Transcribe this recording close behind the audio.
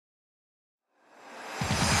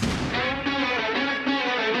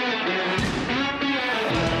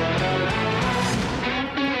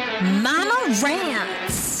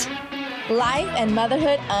Life and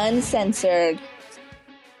Motherhood Uncensored.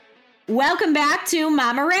 Welcome back to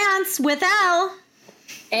Mama Rants with Elle.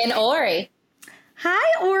 And Ori.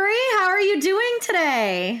 Hi, Ori. How are you doing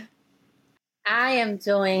today? I am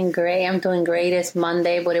doing great. I'm doing great. It's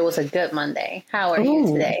Monday, but it was a good Monday. How are you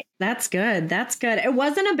today? That's good. That's good. It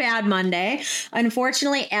wasn't a bad Monday.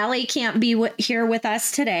 Unfortunately, Allie can't be here with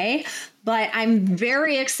us today, but I'm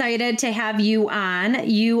very excited to have you on.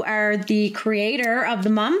 You are the creator of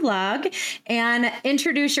the Mom Vlog, and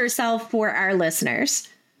introduce yourself for our listeners.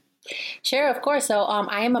 Sure, of course. So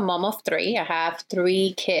I am a mom of three. I have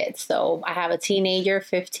three kids. So I have a teenager,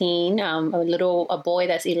 15, a boy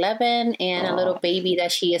that's 11, and a little baby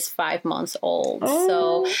that she is 5 months old.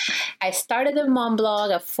 So I started the Mom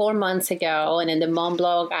Blog 4 months ago. And in the Mom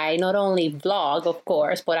Blog, I not only vlog, of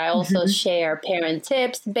course, but I also share parent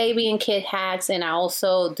tips, baby and kid hacks, and I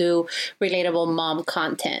also do relatable mom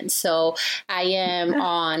content. So I am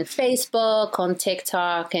on Facebook, on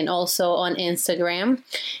TikTok, and also on Instagram.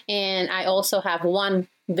 And I also have one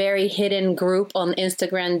very hidden group on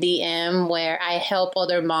Instagram DM where I help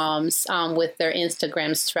other moms with their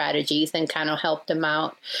Instagram strategies and kind of help them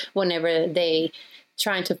out whenever they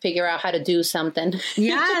trying to figure out how to do something.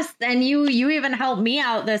 Yes. And you even helped me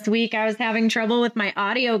out this week. I was having trouble with my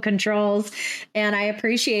audio controls, and I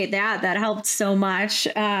appreciate that. That helped so much.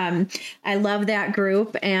 I love that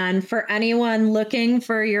group. And for anyone looking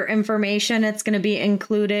for your information, it's going to be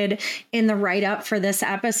included in the write-up for this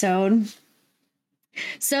episode.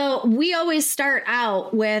 So we always start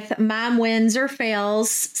out with mom wins or fails,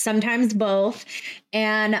 sometimes both.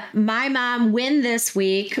 And my mom win this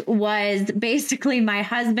week was basically my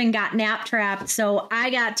husband got nap trapped, so I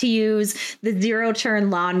got to use the zero-turn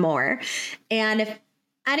lawnmower. And if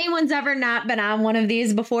anyone's ever not been on one of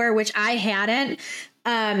these before, which I hadn't,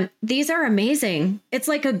 these are amazing. It's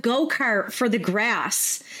like a go-kart for the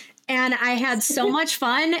grass. And I had so much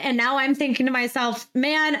fun. And now I'm thinking to myself,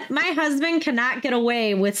 man, my husband cannot get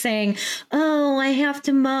away with saying, oh, I have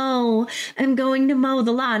to mow. I'm going to mow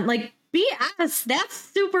the lawn. Like, BS. That's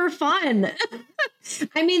super fun.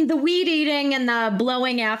 I mean, the weed eating and the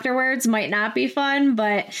blowing afterwards might not be fun,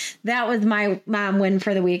 but that was my mom win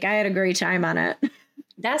for the week. I had a great time on it.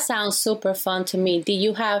 That sounds super fun to me. Do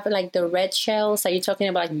you have like the red shells? Are you talking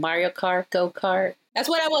about like Mario Kart, go-kart? That's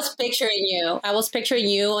what I was picturing you. I was picturing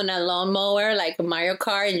you on a lawnmower, like a Mario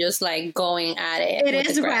Kart, and just like going at it. It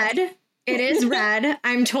is red. It is red.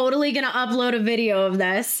 I'm totally going to upload a video of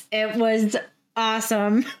this. It was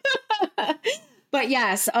awesome. But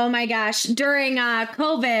yes, oh my gosh. During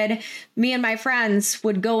COVID, me and my friends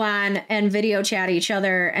would go on and video chat each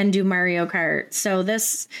other and do Mario Kart. So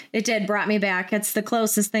it brought me back. It's the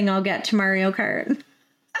closest thing I'll get to Mario Kart.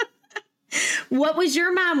 What was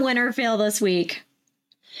your mom win or fail this week?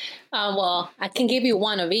 Well, I can give you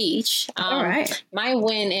one of each. All right. My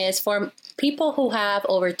win is for people who have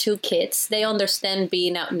over 2 kids. They understand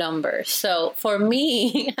being outnumbered. So for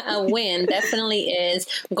me, a win definitely is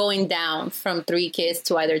going down from 3 kids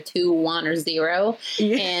to either 2, 1, or 0.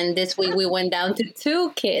 Yeah. And this week we went down to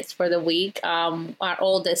 2 kids for the week. Our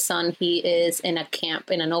oldest son, he is in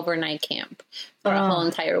an overnight camp for a whole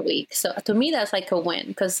entire week. So to me, that's like a win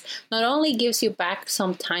because not only gives you back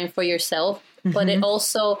some time for yourself, but it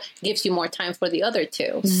also gives you more time for the other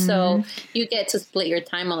 2. So you get to split your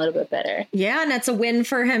time a little bit better. Yeah, and it's a win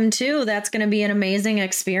for him, too. That's going to be an amazing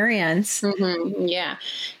experience. Yeah.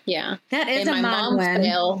 That is a mom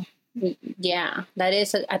win. Yeah,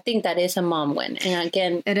 I think that is a mom win. And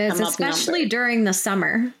again, it is, especially during the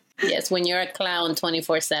summer. Yes, when you're a clown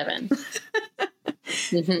 24/7.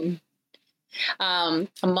 A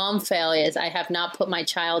mom fail is I have not put my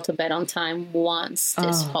child to bed on time once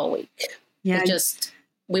this whole week. Yeah,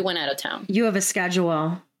 we went out of town. You have a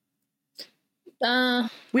schedule. We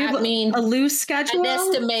have a loose schedule.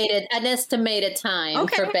 An estimated time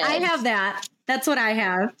for bed. I have that. That's what I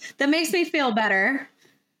have. That makes me feel better.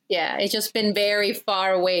 Yeah, it's just been very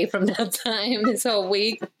far away from that time this whole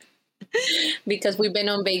week because we've been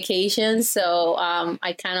on vacation. So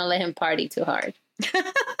I kind of let him party too hard.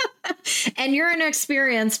 And you're an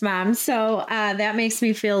experienced mom, so that makes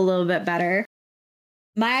me feel a little bit better.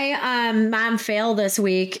 My mom fail this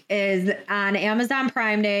week is on Amazon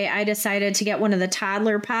Prime Day. I decided to get one of the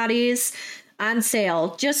toddler potties on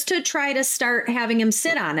sale just to try to start having him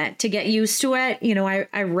sit on it to get used to it. You know,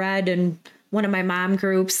 I read in one of my mom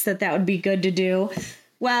groups that would be good to do.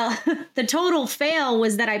 Well, the total fail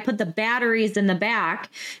was that I put the batteries in the back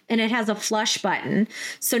and it has a flush button.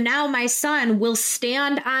 So now my son will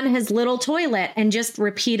stand on his little toilet and just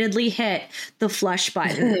repeatedly hit the flush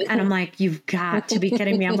button. And I'm like, you've got to be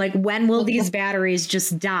kidding me. I'm like, when will these batteries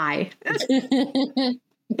just die?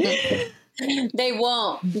 They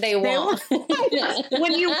won't. They won't.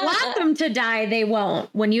 When you want them to die, they won't.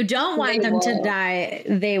 When you don't want them to die,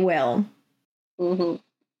 they will. Mm-hmm.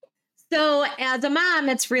 So as a mom,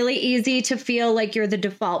 it's really easy to feel like you're the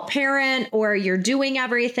default parent or you're doing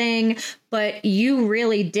everything, but you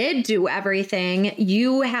really did do everything.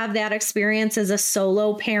 You have that experience as a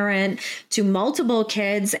solo parent to multiple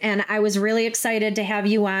kids. And I was really excited to have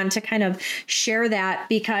you on to kind of share that,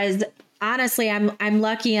 because honestly, I'm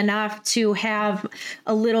lucky enough to have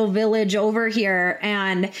a little village over here,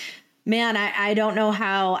 and man, I don't know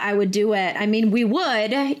how I would do it. I mean,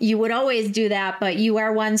 you would always do that, but you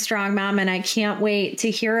are one strong mom, and I can't wait to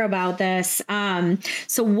hear about this.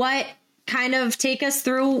 So what kind of take us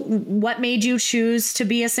through what made you choose to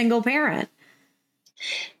be a single parent?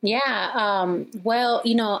 Yeah. Well,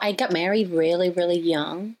 I got married really, really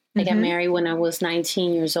young. I got married when I was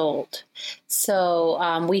 19 years old.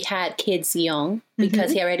 So we had kids young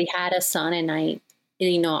because he already had a son, and I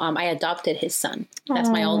adopted his son. That's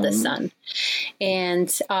my oldest son.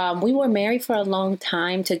 And we were married for a long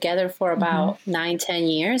time, together for about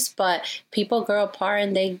 9-10 years, but people grow apart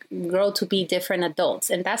and they grow to be different adults.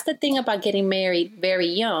 And that's the thing about getting married very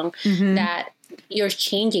young, that you're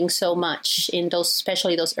changing so much in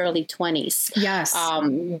especially those early 20s. Yes.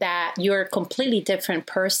 That you're a completely different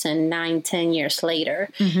person 9-10 years later.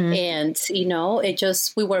 And,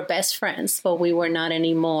 we were best friends, but we were not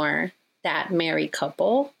anymore that married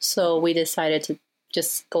couple. So we decided to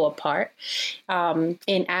just go apart. And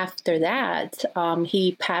after that,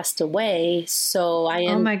 he passed away. So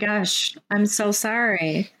oh my gosh, I'm so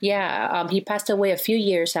sorry. Yeah. He passed away a few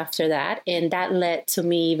years after that. And that led to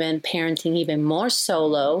me even parenting even more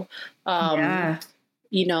solo. So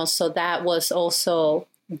that was also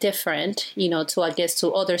different, to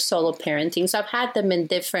other solo parenting. So I've had them in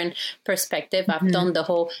different perspective. I've done the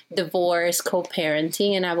whole divorce,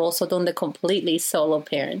 co-parenting, and I've also done the completely solo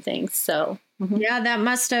parenting. So yeah, that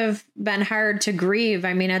must have been hard to grieve.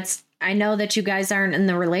 I mean, I know that you guys aren't in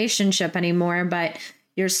the relationship anymore, but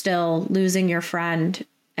you're still losing your friend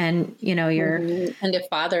and, you're and the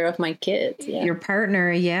father of my kids. Yeah. Your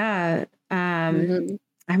partner. Yeah. I'm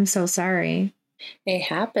so sorry. It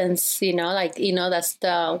happens, that's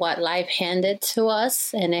what life handed to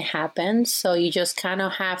us, and it happens. So you just kind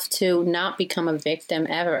of have to not become a victim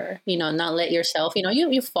ever, not let yourself,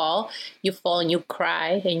 you fall and you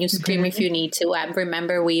cry and you scream if you need to. I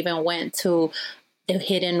remember we even went to the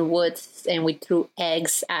hidden woods and we threw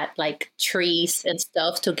eggs at like trees and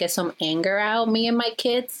stuff to get some anger out, me and my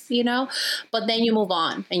kids, but then you move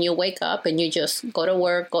on and you wake up and you just go to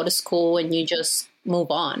work, go to school, and you just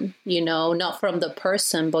move on, not from the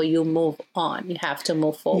person, but you move on. You have to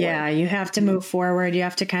move forward. Yeah, you have to move forward. You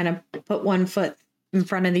have to kind of put one foot in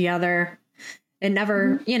front of the other. It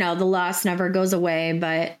never, the loss never goes away,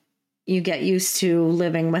 but you get used to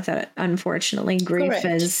living with it. Unfortunately, grief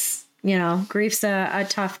is, grief's a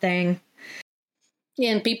tough thing.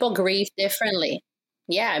 Yeah, and people grieve differently.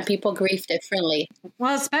 Yeah, and people grieve differently.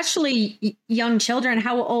 Well, especially young children.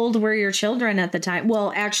 How old were your children at the time?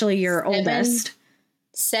 Well, actually, your oldest.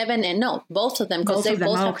 7 and no, both of them, because they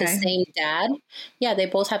both have the same dad. Yeah, they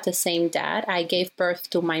both have the same dad. I gave birth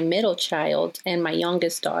to my middle child and my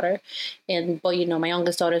youngest daughter. And, but my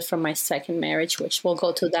youngest daughter is from my second marriage, which we'll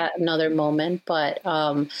go to that another moment. But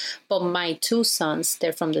my 2 sons,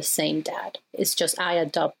 they're from the same dad. It's just I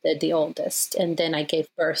adopted the oldest, and then I gave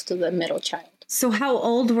birth to the middle child. So how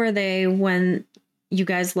old were they when you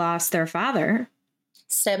guys lost their father?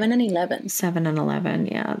 7 and 11. 7 and 11.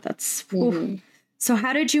 Yeah, that's... So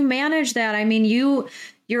how did you manage that? I mean,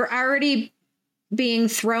 you're already being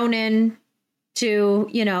thrown in to,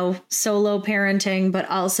 solo parenting, but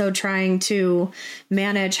also trying to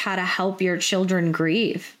manage how to help your children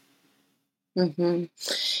grieve.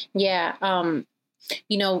 Yeah. I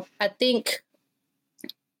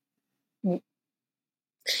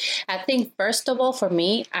think first of all, for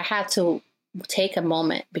me, I had to take a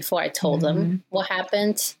moment before I told them what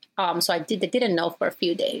happened. So I didn't know for a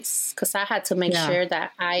few days because I had to make sure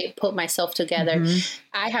that I put myself together.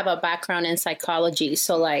 I have a background in psychology.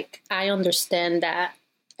 So I understand that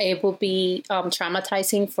it will be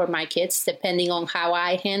traumatizing for my kids depending on how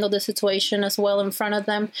I handle the situation as well in front of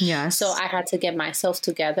them. Yes. So I had to get myself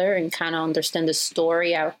together and kind of understand the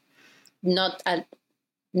story. Not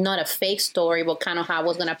a fake story, but kind of how I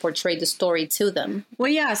was going to portray the story to them.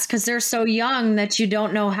 Well, yes, because they're so young that you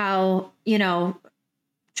don't know how,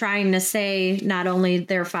 trying to say not only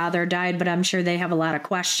their father died, but I'm sure they have a lot of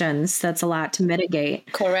questions. That's a lot to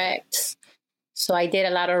mitigate. Correct. So I did a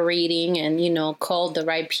lot of reading and, called the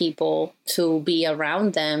right people to be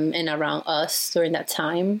around them and around us during that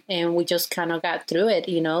time. And we just kind of got through it,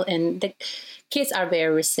 and the kids are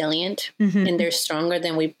very resilient and they're stronger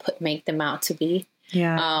than we make them out to be.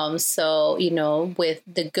 Yeah. So, with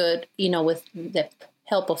the good, with the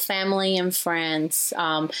help of family and friends,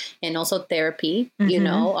 and also therapy,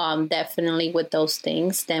 definitely with those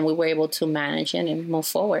things, then we were able to manage it and move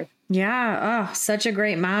forward. Yeah. Oh, such a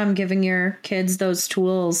great mom, giving your kids those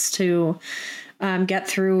tools to get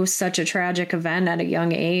through such a tragic event at a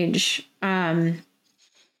young age.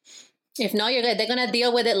 If not, they're going to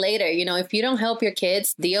deal with it later. If you don't help your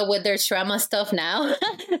kids deal with their trauma stuff now,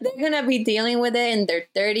 they're going to be dealing with it in their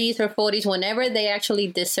 30s or 40s, whenever they actually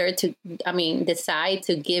decide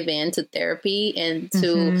to give in to therapy and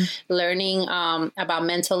to learning about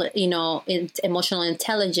mental, emotional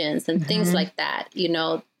intelligence and things like that.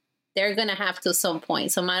 They're going to have to some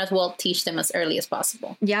point. So might as well teach them as early as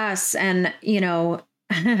possible. Yes. And,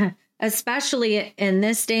 especially in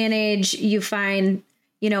this day and age, you find,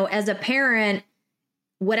 as a parent,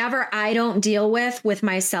 whatever I don't deal with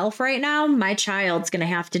myself right now, my child's going to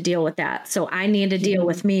have to deal with that. So I need to deal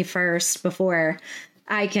with me first before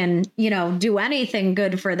I can, do anything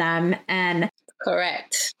good for them. And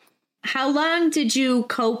correct. How long did you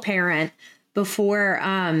co-parent before,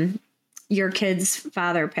 your kid's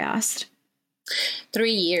father passed?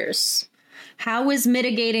 3 years. How was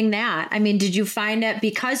mitigating that? I mean, did you find it,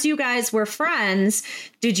 because you guys were friends,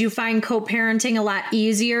 did you find co-parenting a lot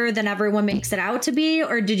easier than everyone makes it out to be?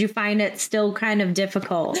 Or did you find it still kind of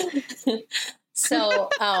difficult? So,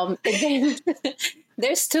 again,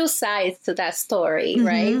 there's two sides to that story,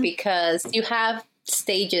 right? Because you have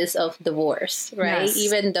stages of divorce, right? Yes.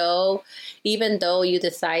 Even though you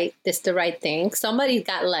decide this is the right thing, somebody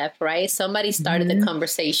got left, right? Somebody started the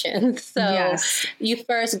conversation. So you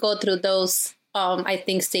first go through those, I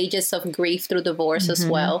think, stages of grief through divorce as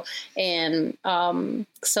well. And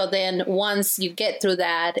so then once you get through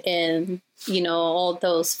that and, all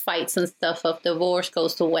those fights and stuff of divorce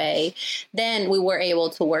goes away, then we were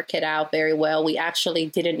able to work it out very well. We actually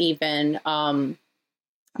didn't even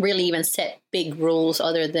really even set big rules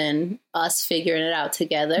other than us figuring it out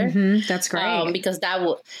together. That's great. Because that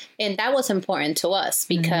was important to us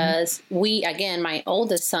because again, my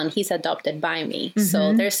oldest son, he's adopted by me.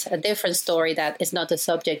 So there's a different story that is not the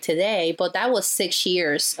subject today, but that was 6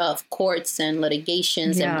 years of courts and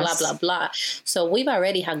litigations and blah, blah, blah. So we've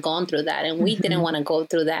already had gone through that and we didn't want to go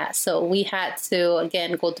through that. So we had to,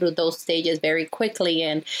 again, go through those stages very quickly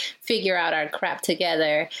and figure out our crap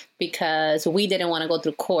together because we didn't want to go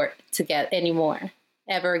through court together anymore.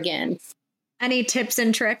 Ever again. Any tips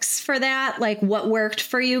and tricks for that? Like what worked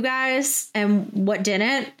for you guys and what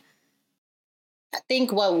didn't? I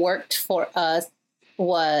think what worked for us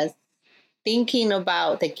was thinking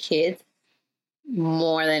about the kids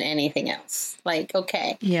more than anything else. Like,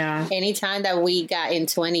 okay, anytime that we got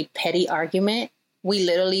into any petty argument, we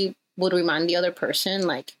literally would remind the other person,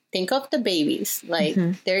 like, think of the babies, like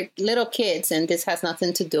they're little kids and this has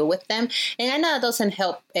nothing to do with them. And I know it doesn't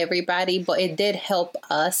help everybody, but it did help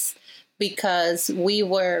us because we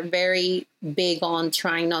were very big on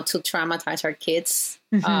trying not to traumatize our kids.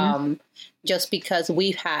 Just because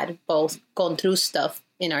we've had both gone through stuff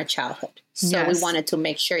in our childhood. So we wanted to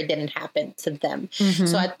make sure it didn't happen to them.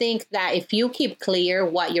 So I think that if you keep clear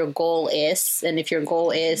what your goal is, and if your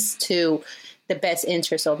goal is to the best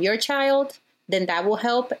interest of your child, then that will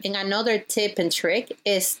help. And another tip and trick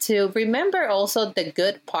is to remember also the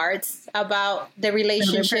good parts about the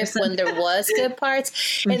relationship when there was good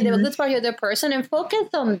parts and the good part of the person, and focus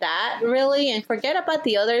on that really and forget about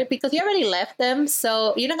the other because you already left them.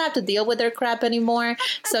 So you don't have to deal with their crap anymore.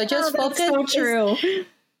 So just focus. So true.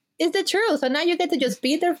 It's the truth. So now you get to just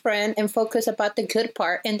be their friend and focus about the good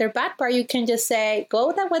part, and their bad part, you can just say,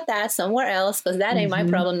 go with that somewhere else because that ain't my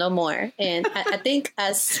problem no more. And I think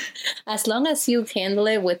as long as you handle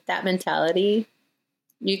it with that mentality,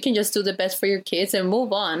 you can just do the best for your kids and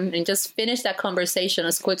move on and just finish that conversation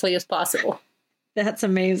as quickly as possible. That's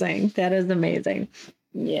amazing. That is amazing.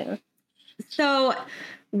 Yeah. So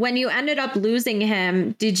when you ended up losing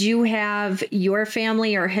him, did you have your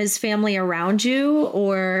family or his family around you?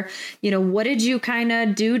 Or, what did you kind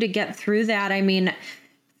of do to get through that? I mean,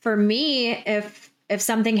 for me, if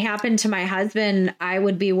something happened to my husband, I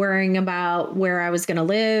would be worrying about where I was going to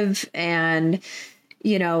live and,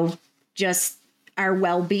 just our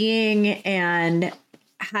well-being and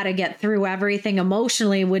how to get through everything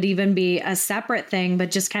emotionally would even be a separate thing, but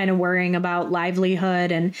just kind of worrying about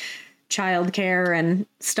livelihood and childcare and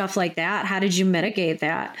stuff like that. How did you mitigate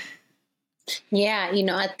that? Yeah,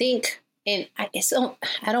 I think and I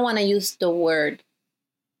don't want to use the word.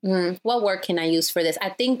 What word can I use for this? I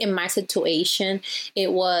think in my situation,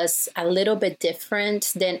 it was a little bit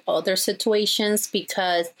different than other situations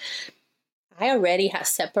because I already have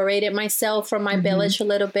separated myself from my village a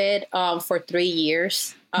little bit for 3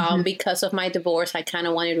 years. Because of my divorce, I kind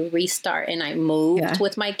of wanted to restart and I moved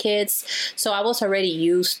with my kids. So I was already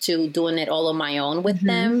used to doing it all on my own with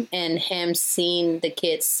them and him seeing the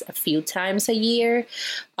kids a few times a year.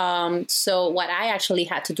 So what I actually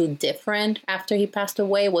had to do different after he passed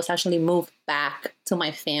away was actually move back to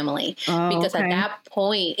my family because at that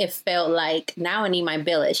point it felt like now I need my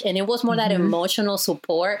village, and it was more that emotional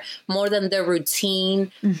support more than the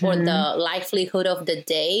routine or the livelihood of the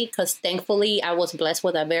day, because thankfully I was blessed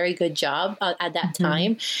with a very good job at that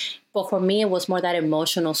time. But for me, it was more that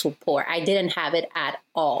emotional support. I didn't have it at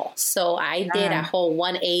all. So I did a whole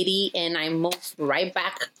 180 and I moved right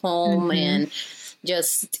back home and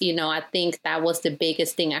just, I think that was the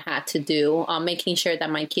biggest thing I had to do, making sure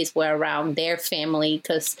that my kids were around their family.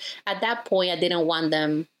 Because at that point, I didn't want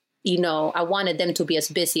them, I wanted them to be as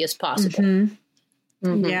busy as possible.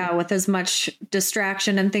 Yeah, with as much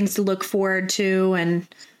distraction and things to look forward to and,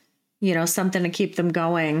 something to keep them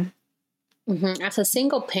going. As a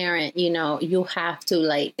single parent, you have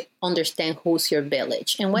to understand who's your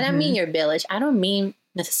village. And when I mean your village, I don't mean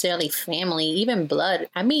necessarily family, even blood.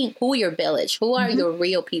 I mean, who your village, who are your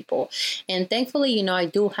real people. And thankfully, I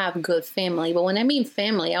do have good family. But when I mean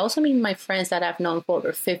family, I also mean my friends that I've known for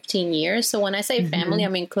over 15 years. So when I say family,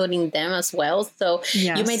 I'm including them as well. So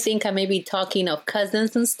you may think I may be talking of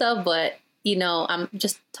cousins and stuff, but I'm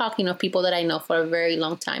just talking of people that I know for a very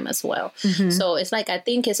long time as well. So it's I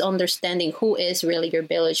think it's understanding who is really your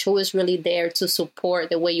village, who is really there to support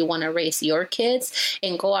the way you want to raise your kids,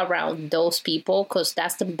 and go around those people, because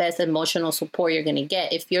that's the best emotional support you're going to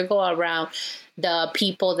get. If you go around the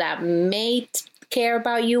people that may care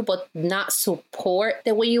about you, but not support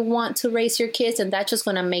the way you want to raise your kids, and that's just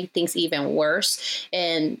going to make things even worse.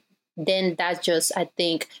 And then that just, I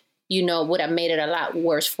think, would have made it a lot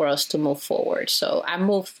worse for us to move forward. So I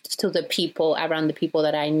moved to the people around the people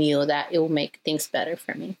that I knew that it will make things better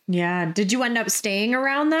for me. Yeah. Did you end up staying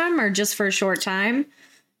around them or just for a short time?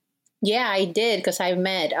 Yeah, I did, because I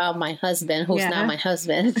met my husband, who's now my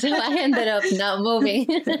husband. So I ended up not moving,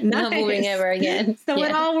 not moving ever again. So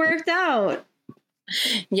it all worked out.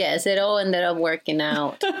 Yes, it all ended up working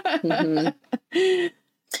out.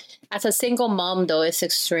 As a single mom, though, it's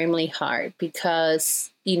extremely hard because,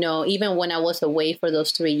 even when I was away for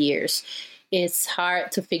those 3 years, it's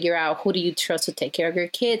hard to figure out who do you trust to take care of your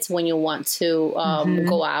kids when you want to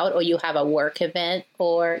go out, or you have a work event,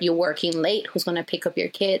 or you're working late, who's going to pick up your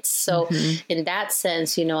kids. So in that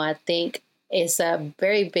sense, I think it's a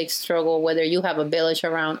very big struggle whether you have a village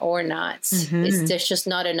around or not. There's just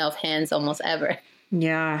not enough hands almost ever.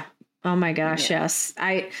 Yeah. Oh my gosh. Yeah. Yes.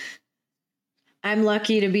 I'm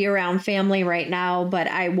lucky to be around family right now, but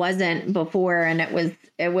I wasn't before. And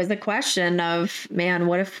it was a question of, man,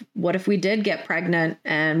 what if we did get pregnant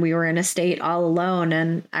and we were in a state all alone?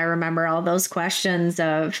 And I remember all those questions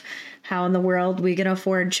of how in the world we can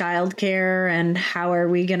afford childcare, and how are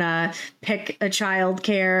we going to pick a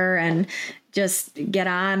childcare, and just get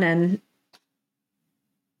on and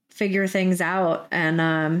figure things out.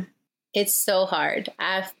 And, it's so hard.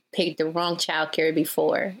 I've picked the wrong childcare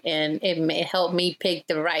before, and it may help me pick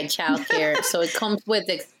the right childcare. So it comes with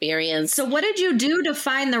experience. So what did you do to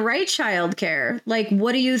find the right childcare?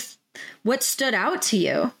 What stood out to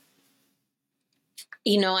you?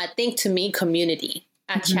 I think to me, community.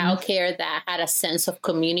 A childcare that had a sense of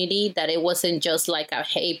community, that it wasn't just like a,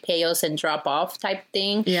 hey, pay us and drop off type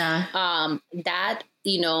thing. Yeah. That,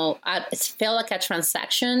 it felt like a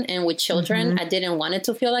transaction, and with children, I didn't want it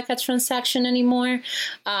to feel like a transaction anymore.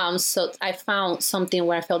 So I found something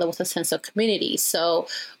where I felt there was a sense of community. So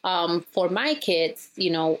for my kids,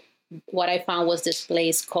 what I found was this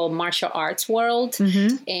place called Martial Arts World.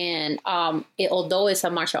 And although it's a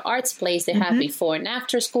martial arts place, they have before and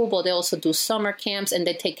after school, but they also do summer camps, and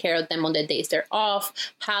they take care of them on the days they're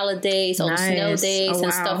off, holidays, on snow days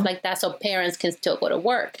and stuff like that. So parents can still go to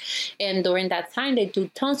work. And during that time, they do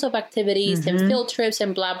tons of activities and field trips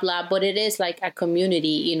and blah, blah. But it is like a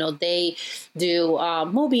community. They do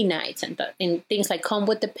movie nights and things like come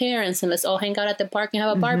with the parents and let's all hang out at the park and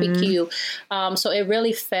have a barbecue. So it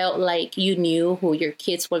really felt like you knew who your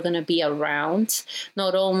kids were going to be around,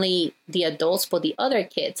 not only the adults, but the other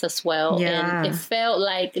kids as well. Yeah. And it felt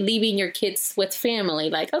like leaving your kids with family,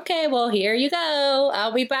 like, okay, well, here you go.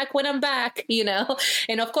 I'll be back when I'm back, you know?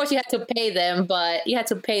 And of course you had to pay them, but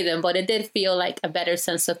it did feel like a better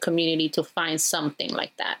sense of community to find something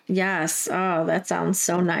like that. Yes. Oh, that sounds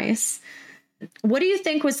so nice. What do you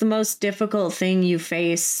think was the most difficult thing you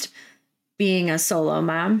faced being a solo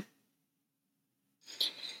mom?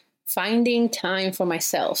 Finding time for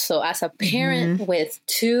myself. So as a parent with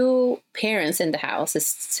two parents in the house,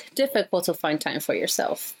 it's difficult to find time for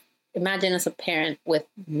yourself. Imagine as a parent with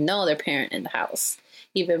no other parent in the house,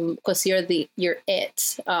 even because you're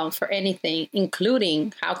it for anything,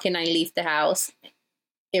 including how can I leave the house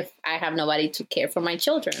if I have nobody to care for my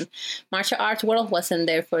children. Martial arts world wasn't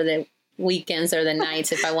there for the weekends or the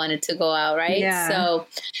nights if I wanted to go out, right? Yeah.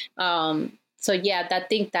 So yeah, I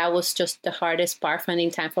think that was just the hardest part,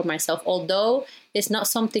 finding time for myself. Although it's not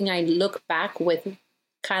something I look back with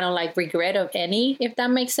kind of like regret of any, if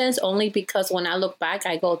that makes sense, only because when I look back,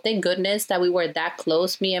 I go, thank goodness that we were that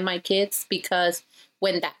close, me and my kids, because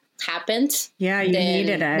when that happened, yeah, you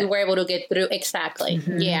needed it. We were able to get through. Exactly.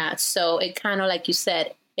 Yeah. So it kind of, like you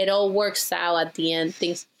said, it all works out at the end.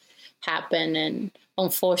 Things happen, and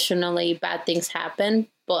unfortunately bad things happen,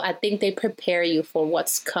 but I think they prepare you for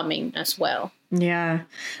what's coming as well. Yeah.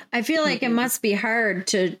 I feel like it must be hard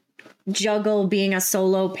to juggle being a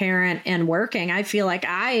solo parent and working. I feel like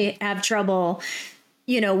I have trouble,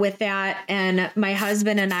 with that. And my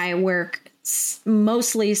husband and I work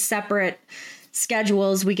mostly separate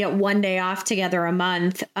schedules. We get one day off together a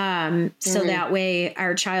month. So that way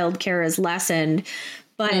our childcare is lessened.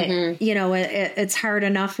 But, it's hard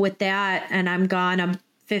enough with that. And I'm gone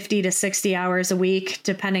 50 to 60 hours a week,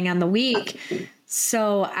 depending on the week.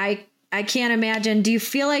 So I can't imagine. Do you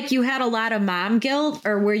feel like you had a lot of mom guilt,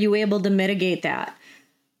 or were you able to mitigate that?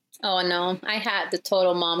 Oh, no, I had the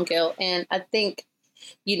total mom guilt. And I think,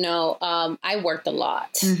 I worked a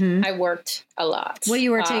lot. I worked a lot. Well,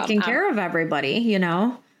 you were taking care of everybody,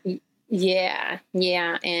 Yeah.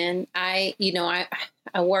 And I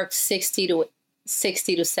worked 60 to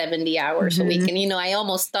 70 hours a week. And, I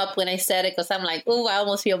almost stopped when I said it, because I'm like, oh, I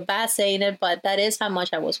almost feel bad saying it, but that is how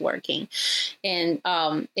much I was working. And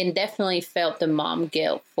definitely felt the mom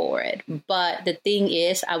guilt for it. But the thing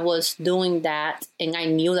is, I was doing that, and I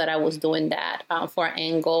knew that I was doing that for an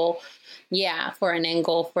angle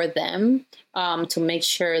for them, to make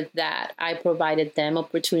sure that I provided them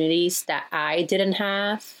opportunities that I didn't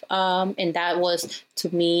have. And that was,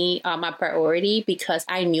 to me, my priority, because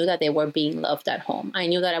I knew that they were being loved at home. I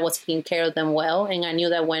knew that I was taking care of them well. And I knew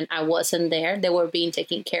that when I wasn't there, they were being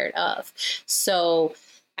taken care of. So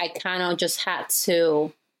I kind of just had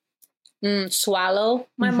to swallow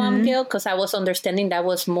my mom guilt, because I was understanding that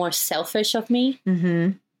was more selfish of me.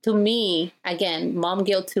 To me, again, mom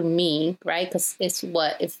guilt to me, right? Because it's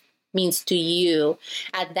what it means to you.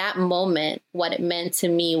 At that moment, what it meant to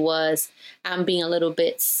me was I'm being a little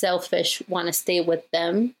bit selfish, want to stay with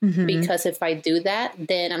them, because if I do that,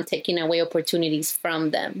 then I'm taking away opportunities from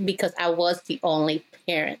them, because I was the only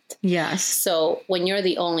parent. Yes. So when you're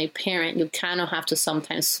the only parent, you kind of have to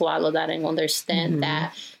sometimes swallow that and understand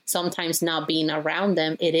that sometimes not being around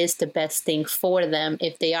them, it is the best thing for them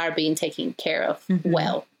if they are being taken care of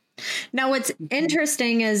well. Now, what's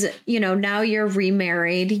interesting is, now you're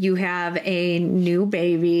remarried, you have a new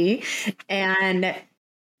baby, and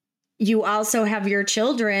you also have your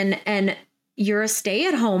children, and you're a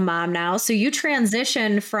stay-at-home mom now. So you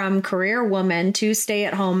transition from career woman to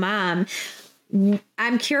stay-at-home mom.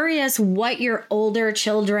 I'm curious what your older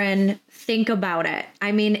children think about it.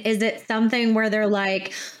 I mean, is it something where they're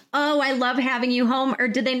like, oh, I love having you home, or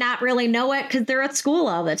do they not really know it because they're at school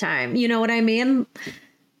all the time? You know what I mean?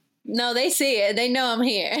 No, they see it. They know I'm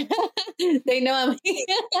here. They know I'm here.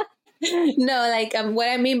 No, like what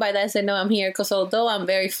I mean by that is they know I'm here, because although I'm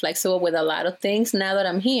very flexible with a lot of things, now that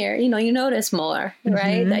I'm here, you notice more,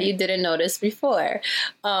 right? That you didn't notice before.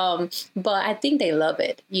 But I think they love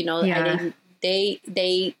it.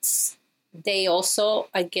 They also,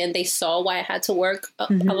 again, they saw why I had to work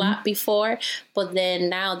a lot before, but then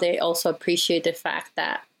now they also appreciate the fact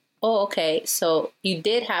that, oh, okay, so you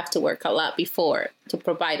did have to work a lot before to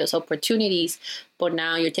provide those opportunities, but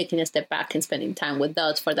now you're taking a step back and spending time with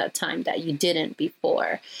us for that time that you didn't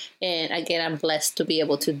before. And again, I'm blessed to be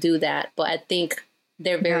able to do that. But I think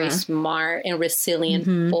they're very smart and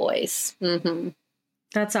resilient boys.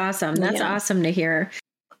 That's awesome. That's awesome to hear.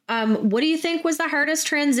 What do you think was the hardest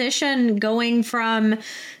transition going from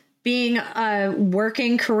being a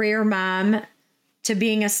working career mom to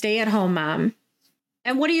being a stay-at-home mom?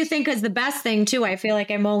 And what do you think is the best thing too? I feel like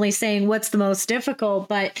I'm only saying what's the most difficult,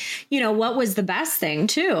 but what was the best thing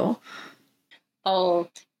too? Oh,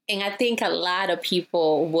 and I think a lot of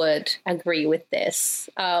people would agree with this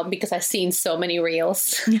because I've seen so many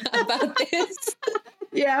reels about this.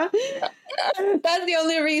 Yeah. That's the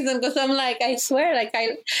only reason, because I'm like, I swear, like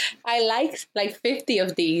I like 50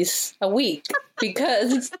 of these a week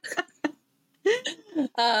because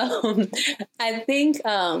I think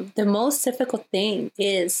the most difficult thing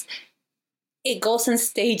is it goes in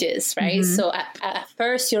stages, right? Mm-hmm. So at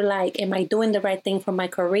first you're like, am I doing the right thing for my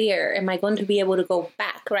career? Am I going to be able to go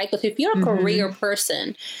back, right? Because if you're a career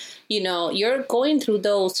person, you're going through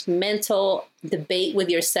those mental debate with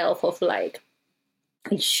yourself of like,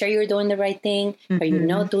 are you sure you're doing the right thing? Are you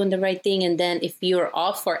not doing the right thing? And then if you're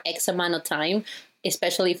off for X amount of time,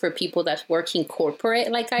 especially for people that's working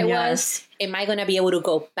corporate like I was, am I going to be able to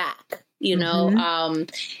go back?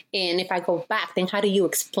 And if I go back, then how do you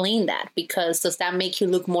explain that? Because does that make you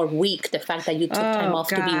look more weak? The fact that you took time off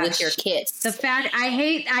to be with your kids. The fact I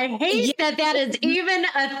hate that is even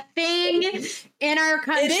a thing in our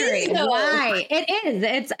country. It is, why? It is.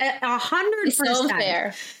 It's 100%. So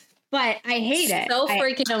unfair. But I hate it. So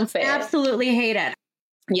freaking unfair. Absolutely hate it.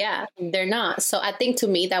 Yeah, they're not. So I think to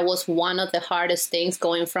me, that was one of the hardest things,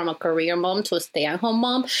 going from a career mom to a stay-at-home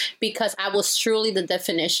mom, because I was truly the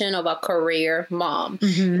definition of a career mom.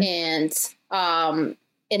 And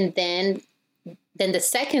then the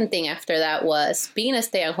second thing after that was being a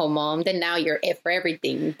stay-at-home mom. Then now you're it for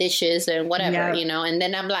everything, dishes and whatever, And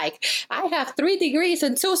then I'm like, I have 3 degrees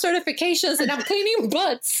and 2 certifications, and I'm cleaning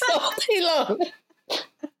butts all day long.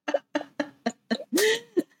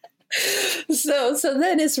 So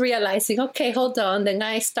then it's realizing, okay, hold on. Then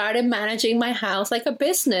I started managing my house like a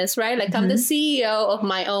business, right? Like I'm the CEO of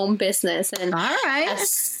my own business. And all right.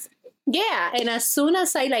 And as soon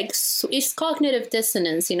as I it's cognitive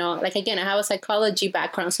dissonance, like again, I have a psychology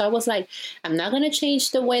background. So I was like, I'm not going to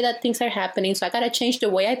change the way that things are happening. So I got to change the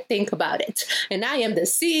way I think about it. And I am the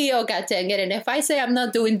CEO, God dang it. And if I say I'm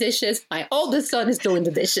not doing dishes, my oldest son is doing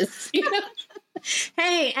the dishes.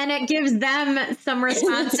 Hey, and it gives them some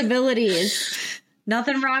responsibilities.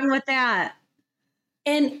 Nothing wrong with that.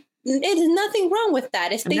 And there's nothing wrong with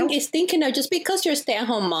that. It's thinking of, just because you're a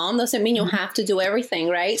stay-at-home mom doesn't mean you have to do everything,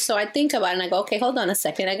 right? So I think about it and I go, okay, hold on a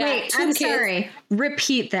second. I got 2 kids. Sorry.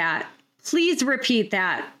 Repeat that. Please repeat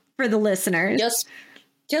that for the listeners.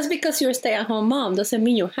 Just because you're a stay-at-home mom doesn't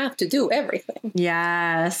mean you have to do everything.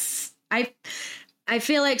 Yes. I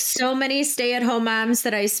feel like so many stay-at-home moms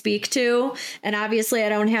that I speak to, and obviously I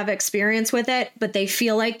don't have experience with it, but they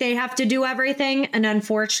feel like they have to do everything. And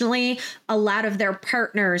unfortunately, a lot of their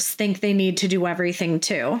partners think they need to do everything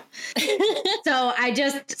too. So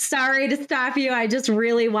sorry to stop you. I just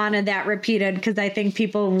really wanted that repeated because I think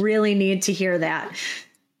people really need to hear that.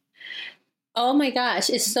 Oh my gosh,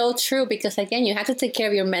 it's so true, because again, you have to take care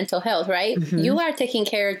of your mental health, right? You are taking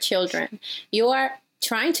care of children. You are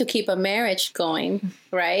trying to keep a marriage going,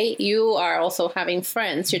 right? You are also having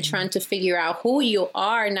friends. You're trying to figure out who you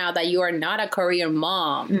are now that you are not a career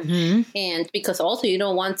mom. And because also you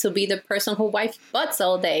don't want to be the person who wipes butts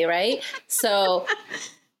all day, right? So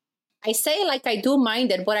I say like I do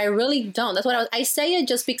mind it, but I really don't. That's what I say it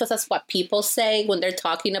just because that's what people say when they're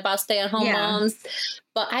talking about stay-at-home moms.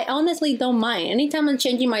 But I honestly don't mind. Anytime I'm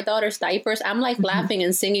changing my daughter's diapers, I'm like laughing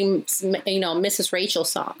and singing, Mrs. Rachel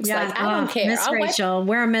songs. Yeah, like, I don't care. Miss Rachel.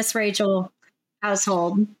 We're a Miss Rachel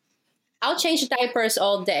household. I'll change diapers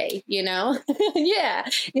all day, Yeah.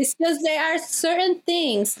 It's just there are certain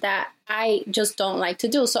things that I just don't like to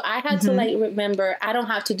do. So I had to remember I don't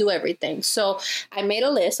have to do everything. So I made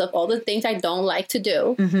a list of all the things I don't like to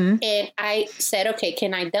do. And I said, okay,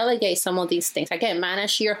 can I delegate some of these things? Again,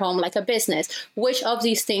 manage your home like a business. Which of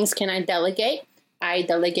these things can I delegate? I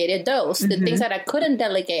delegated those. The things that I couldn't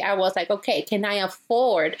delegate, I was like, okay, can I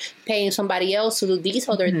afford paying somebody else to do these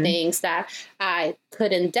other things that I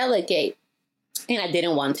couldn't delegate and I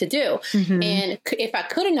didn't want to do? And if I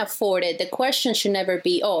couldn't afford it, the question should never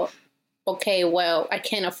be, oh, okay, well, I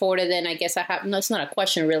can't afford it, then I guess I have, no, it's not a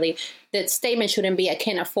question really. The statement shouldn't be, I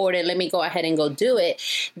can't afford it, let me go ahead and go do it.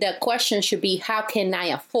 The question should be, how can I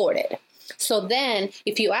afford it? So then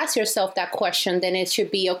if you ask yourself that question, then it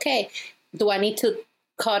should be, okay, do I need to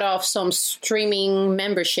cut off some streaming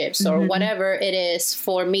memberships or whatever it is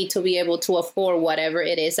for me to be able to afford whatever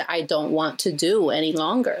it is that I don't want to do any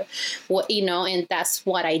longer? And that's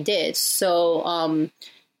what I did. So,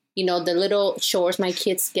 the little chores my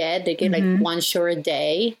kids get, they get like 1 chore a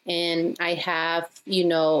day. And I have,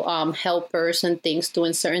 helpers and things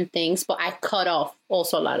doing certain things, but I cut off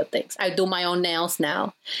also a lot of things. I do my own nails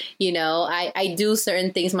now. I do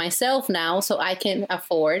certain things myself now, so I can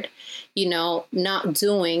afford, not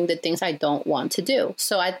doing the things I don't want to do.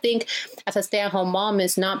 So I think as a stay-at-home mom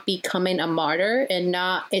is not becoming a martyr, and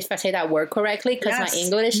not, if I say that word correctly, because my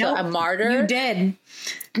English, nope, a martyr. You did.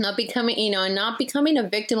 Not becoming, not becoming a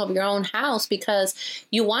victim of your own house, because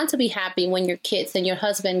you want to be happy when your kids and your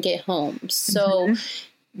husband get home. So,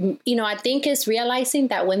 I think it's realizing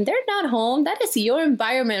that when they're not home, that is your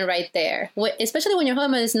environment right there. Especially when your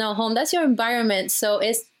husband is not home, that's your environment. So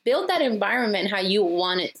it's build that environment how you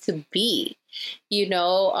want it to be.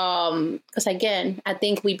 Because again, I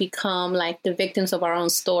think we become like the victims of our own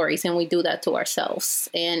stories, and we do that to ourselves.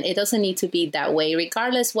 And it doesn't need to be that way,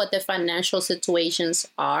 regardless what the financial situations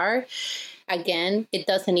are. Again, it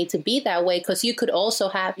doesn't need to be that way, because you could also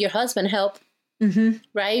have your husband help,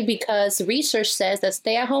 right? Because research says that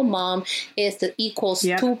stay-at-home mom equals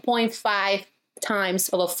 2.5 times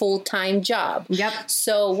of a full-time job. Yep.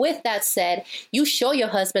 So with that said, you show your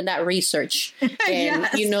husband that research, and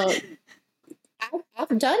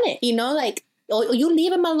I've done it, you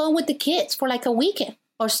leave him alone with the kids for like a weekend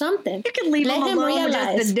or something. You can leave him alone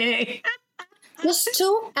just a day. Just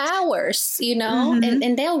 2 hours,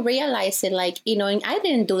 and they'll realize it, and I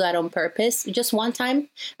didn't do that on purpose. Just one time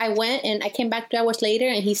I went and I came back 2 hours later,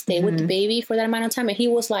 and he stayed with the baby for that amount of time. And he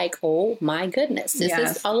was like, oh my goodness, this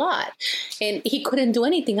is a lot. And he couldn't do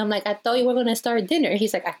anything. I'm like, I thought you were going to start dinner.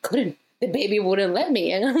 He's like, I couldn't. The baby wouldn't let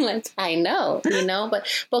me. And I'm like, I know, but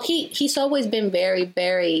he's always been very,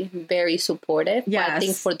 very, very supportive. Yes. But I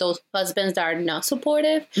think for those husbands that are not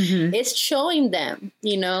supportive, it's showing them,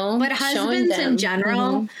 But husbands in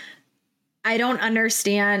general, I don't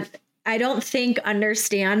understand. I don't think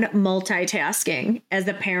understand multitasking as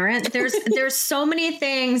a parent. There's so many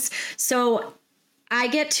things. So I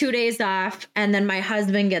get 2 days off, and then my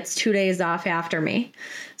husband gets 2 days off after me.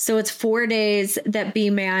 So it's 4 days that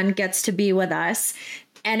B-Man gets to be with us.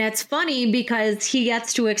 And it's funny because he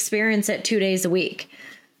gets to experience it 2 days a week.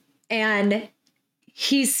 And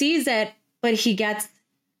he sees it, but he gets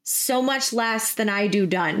so much less than I do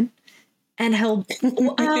done. And he'll,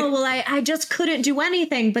 I just couldn't do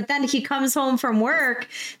anything. But then he comes home from work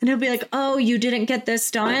and he'll be like, oh, you didn't get this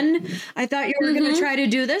done? I thought you were going to try to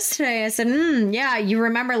do this today. I said, yeah, you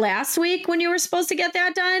remember last week when you were supposed to get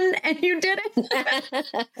that done and you didn't?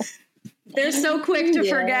 They're so quick to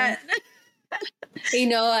forget.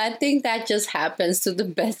 I think that just happens to the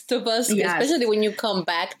best of us, especially when you come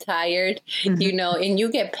back tired, and you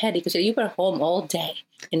get petty because you were home all day.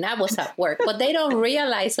 And that was at work, but they don't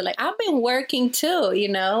realize it. Like, I've been working too,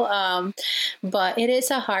 but it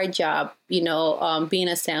is a hard job, being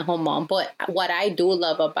a stay-at-home mom. But what I do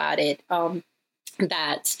love about it,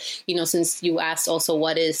 that, since you asked also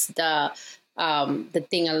what is the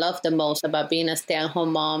thing I love the most about being a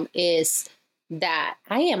stay-at-home mom is that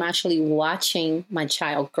I am actually watching my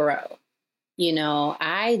child grow.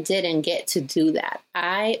 I didn't get to do that.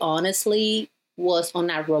 I honestly was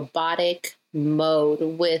on a robotic mode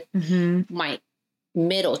with my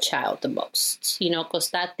middle child the most,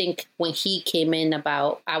 because I think when he came in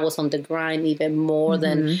I was on the grind even more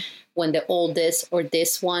than when the oldest or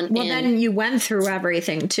this one. Well, then you went through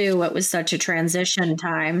everything too. It was such a transition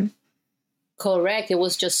time. Correct. It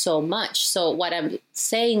was just so much. So what I'm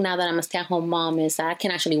saying now that I'm a stay-at-home mom is I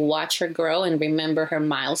can actually watch her grow and remember her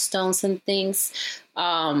milestones and things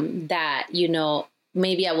that,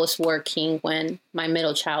 maybe I was working when my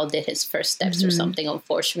middle child did his first steps or something,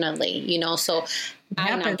 unfortunately, so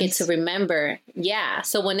I now get to remember. Yeah.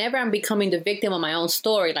 So whenever I'm becoming the victim of my own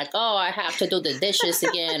story, like, oh, I have to do the dishes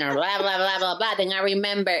again or blah, blah, blah, blah, blah. Then I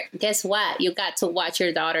remember, guess what? You got to watch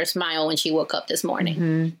your daughter smile when she woke up this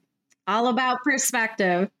morning. All about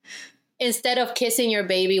perspective. Instead of kissing your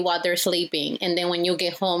baby while they're sleeping. And then when you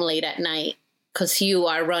get home late at night, because you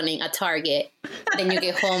are running a Target, then you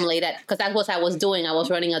get home late because that's what I was doing. I was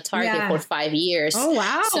running a Target for 5 years. Oh,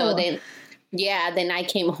 wow. So then I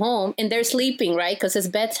came home and they're sleeping, right? Because it's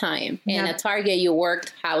bedtime. And at Target, you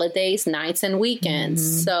worked holidays, nights, and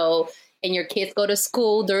weekends. So, and your kids go to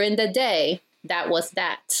school during the day. That was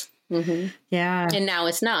that. Yeah. And now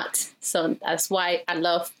it's not. So that's why I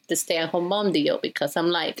love the stay-at-home mom deal, because I'm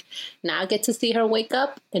like, now I get to see her wake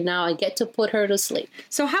up and now I get to put her to sleep.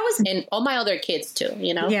 So how is... And all my other kids too,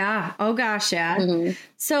 Yeah. Oh gosh. Yeah.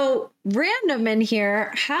 So random in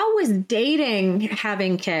here, how was dating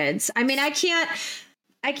having kids? I mean, I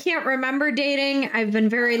can't remember dating. I've been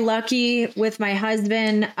very lucky with my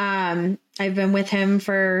husband. I've been with him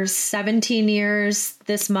for 17 years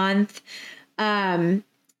this month.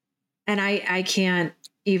 And I can't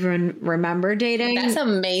even remember dating. That's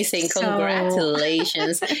amazing.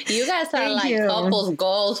 Congratulations. You guys are like couples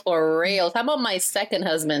goals for real. How about my second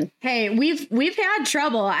husband? Hey, we've had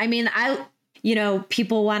trouble. I mean,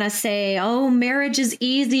 people want to say, oh, marriage is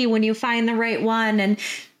easy when you find the right one. And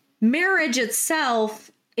marriage itself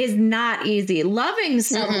is not easy. Loving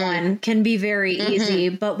someone can be very easy,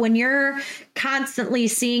 but when you're constantly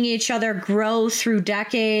seeing each other grow through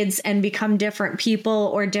decades and become different people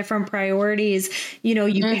or different priorities, you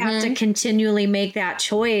have to continually make that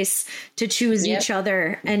choice to choose each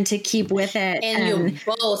other and to keep with it. And you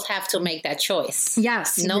both have to make that choice.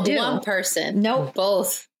 Yes, not one person. Nope.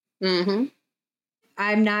 Both. Mm-hmm.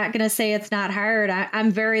 I'm not going to say it's not hard. I'm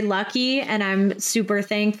very lucky and I'm super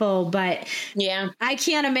thankful, but I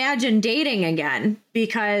can't imagine dating again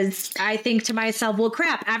because I think to myself, well,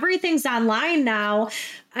 crap, everything's online now.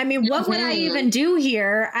 I mean, what would I even do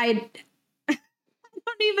here? I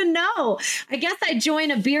don't even know. I guess I'd join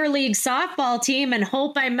a beer league softball team and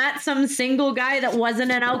hope I met some single guy that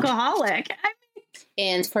wasn't an alcoholic.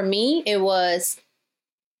 And for me, it was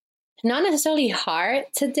not necessarily hard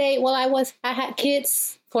to date while I had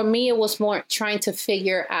kids. For me, it was more trying to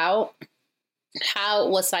figure out how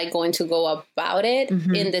was I going to go about it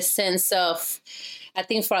in the sense of, I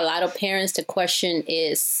think for a lot of parents, the question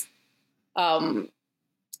is,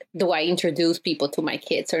 do I introduce people to my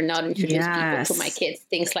kids or not introduce people to my kids?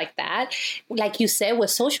 Things like that. Like you said, with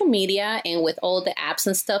social media and with all the apps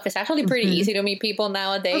and stuff, it's actually pretty easy to meet people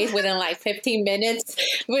nowadays. Within like 15 minutes,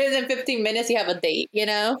 you have a date,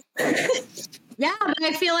 Yeah, but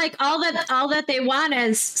I feel like all that they want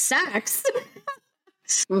is sex.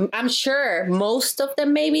 I'm sure most of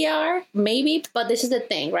them maybe, but this is the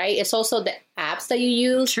thing, right? It's also the apps that you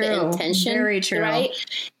use, the intention, very true, right?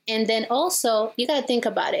 And then also you got to think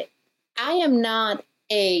about it. I am not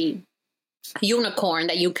a unicorn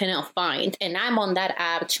that you cannot find, and I'm on that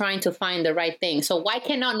app trying to find the right thing. So why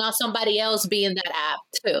cannot not somebody else be in that app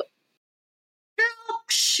too? Girl,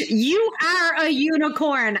 you are a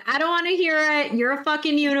unicorn. I don't want to hear it. You're a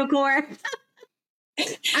fucking unicorn.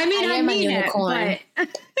 I mean a unicorn. But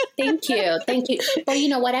Thank you. But you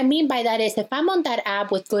know what I mean by that is if I'm on that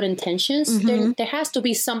app with good intentions, then there has to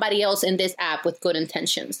be somebody else in this app with good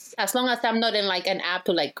intentions. As long as I'm not in like an app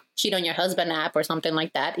to like cheat on your husband app or something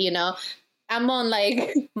like that, I'm on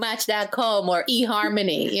like Match.com or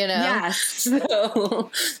eHarmony, Yes.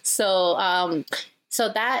 So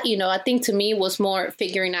that, I think to me was more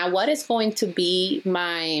figuring out what is going to be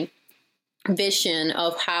my vision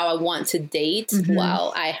of how I want to date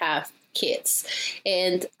while I have kids.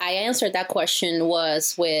 And I answered that question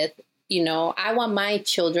was with, I want my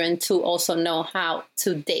children to also know how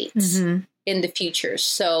to date in the future.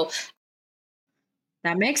 So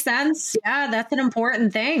that makes sense. Yeah, that's an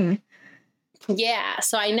important thing. Yeah.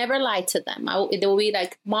 So I never lied to them. They would be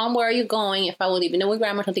like, Mom, where are you going? If I would even know with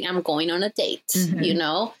grandma or something, I'm going on a date,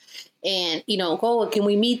 And, can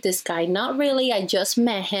we meet this guy? Not really. I just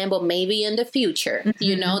met him, but maybe in the future,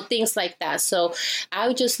 things like that. So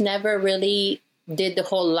I just never really did the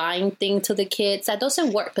whole lying thing to the kids. That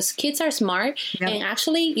doesn't work because kids are smart and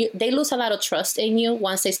actually they lose a lot of trust in you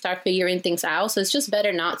once they start figuring things out. So it's just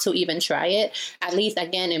better not to even try it. At least,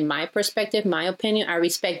 again, in my perspective, my opinion, I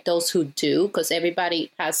respect those who do because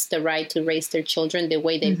everybody has the right to raise their children the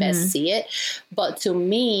way they best see it. But to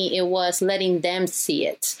me, it was letting them see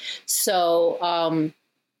it. So,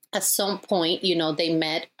 at some point, they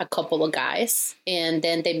met a couple of guys and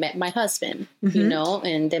then they met my husband,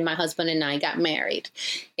 and then my husband and I got married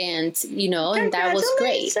and, and that was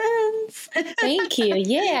great. Thank you.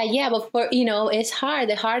 Yeah. But for, it's hard.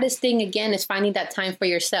 The hardest thing, again, is finding that time for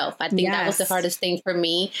yourself. I think that was the hardest thing for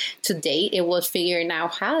me to date. It was figuring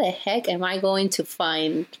out how the heck am I going to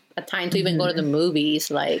find a time to even go to the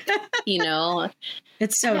movies? Like,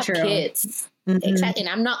 it's so true. Kids. Exactly. And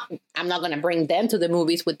I'm not going to bring them to the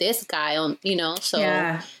movies with this guy on, so.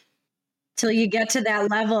 Yeah. Till you get to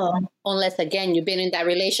that level. Unless, again, you've been in that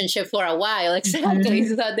relationship for a while. Exactly.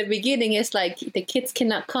 So at the beginning, it's like the kids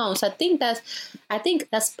cannot come. So I think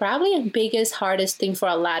that's probably the biggest, hardest thing for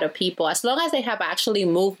a lot of people. As long as they have actually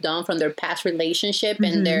moved on from their past relationship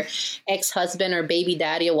and their ex-husband or baby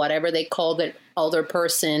daddy or whatever they call the older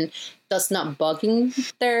person that's not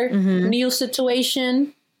bugging their new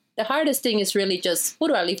situation. The hardest thing is really just, who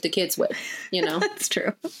do I leave the kids with? That's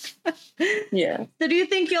true. Yeah. So do you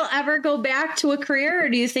think you'll ever go back to a career or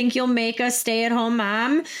do you think you'll make a stay-at-home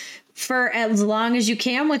mom for as long as you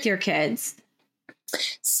can with your kids?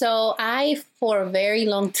 So I, for a very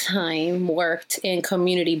long time, worked in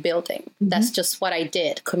community building. That's just what I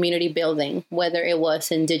did, community building, whether it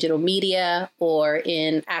was in digital media or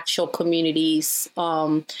in actual communities,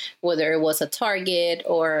 whether it was a Target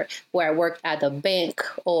or where I worked at the bank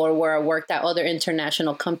or where I worked at other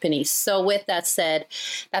international companies. So with that said,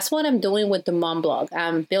 that's what I'm doing with the Mom Blog.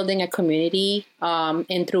 I'm building a community,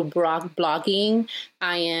 and through blogging,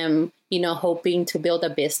 I am hoping to build a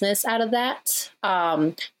business out of that.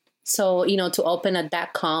 So, to open a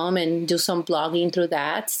 .com and do some blogging through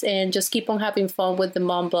that and just keep on having fun with the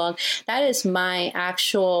Mom Blog. That is my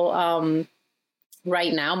actual,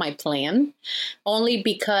 right now, my plan, only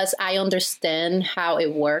because I understand how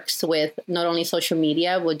it works with not only social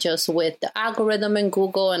media, but just with the algorithm in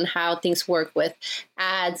Google and how things work with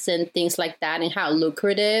ads and things like that and how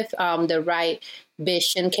lucrative the right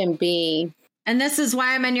vision can be. And this is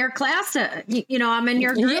why I'm in your class. I'm in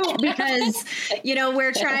your group because,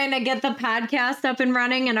 we're trying to get the podcast up and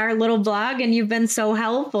running and our little blog, and you've been so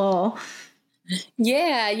helpful.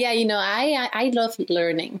 Yeah. I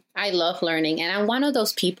love learning. And I'm one of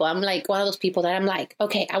those people. I'm like one of those people that I'm like,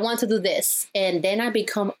 okay, I want to do this. And then I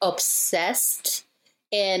become obsessed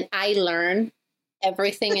and I learn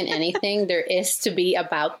everything and anything there is to be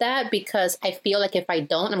about that, because I feel like if I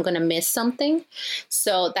don't, I'm going to miss something.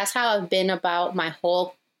 So that's how I've been about my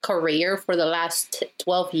whole career for the last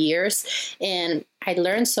 12 years. And I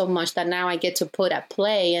learned so much that now I get to put at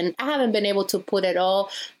play. And I haven't been able to put it all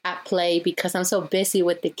at play because I'm so busy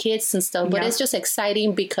with the kids and stuff. But it's just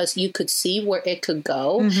exciting because you could see where it could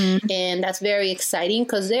go. And that's very exciting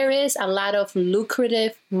because there is a lot of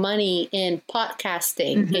lucrative money in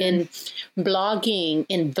podcasting, in blogging,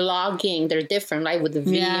 in vlogging. They're different, right? With the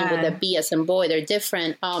V and with the B as in boy, they're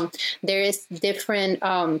different. There is different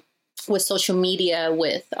with social media,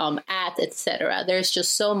 with ads, etc. There's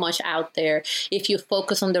just so much out there if you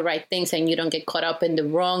focus on the right things and you don't get caught up in the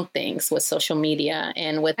wrong things with social media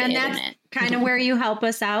and with the internet. That's kind of where you help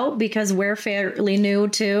us out because we're fairly new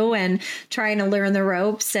too and trying to learn the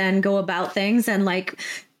ropes and go about things. And like,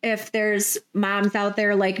 if there's moms out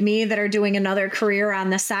there like me that are doing another career on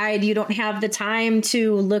the side, you don't have the time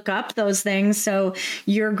to look up those things. So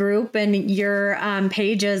your group and your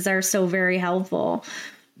pages are so very helpful.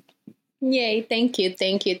 Yay. Thank you.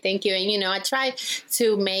 And, I try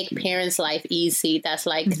to make parents' life easy. That's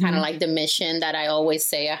like kind of like the mission that I always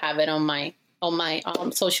say. I have it on my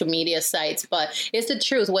social media sites, but it's the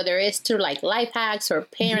truth, whether it's through like life hacks or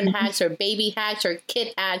parent hacks or baby hacks or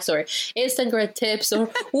kid hacks or Instagram tips or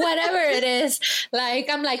whatever it is. Like,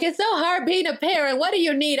 I'm like, it's so hard being a parent. What do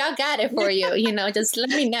you need? I got it for you. Just let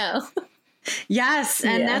me know. Yes.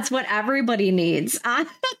 And that's what everybody needs.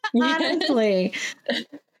 Honestly.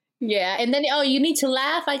 Yeah. And then, you need to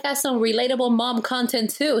laugh. I got some relatable mom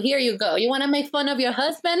content too. Here you go. You want to make fun of your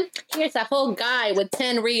husband? Here's a whole guy with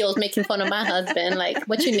 10 reels making fun of my husband. Like,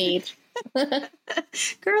 what you need?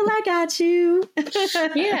 Girl, I got you.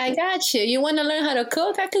 Yeah, I got you. You want to learn how to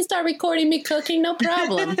cook? I can start recording me cooking. No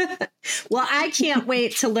problem. Well, I can't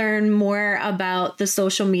wait to learn more about the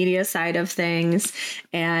social media side of things.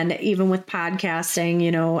 And even with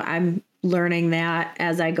podcasting, I'm learning that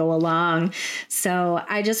as I go along. So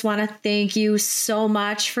I just want to thank you so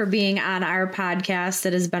much for being on our podcast.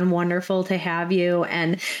 It has been wonderful to have you,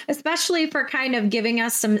 and especially for kind of giving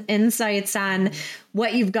us some insights on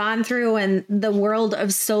what you've gone through and the world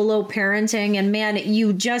of solo parenting. And man,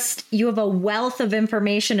 you have a wealth of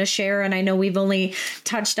information to share. And I know we've only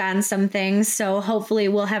touched on some things. So hopefully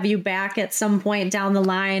we'll have you back at some point down the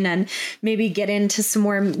line and maybe get into some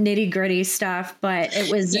more nitty gritty stuff. But it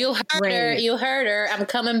was great. You heard her. I'm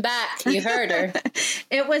coming back. You heard her.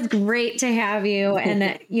 It was great to have you.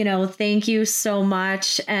 And, thank you so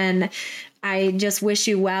much. And I just wish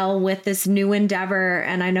you well with this new endeavor.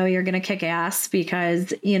 And I know you're going to kick ass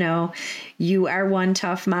because, you are one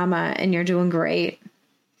tough mama and you're doing great.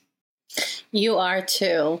 You are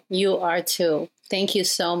too. Thank you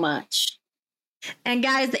so much. And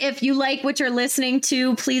guys, if you like what you're listening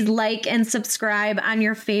to, please like and subscribe on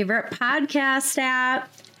your favorite podcast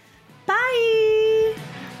app. Bye.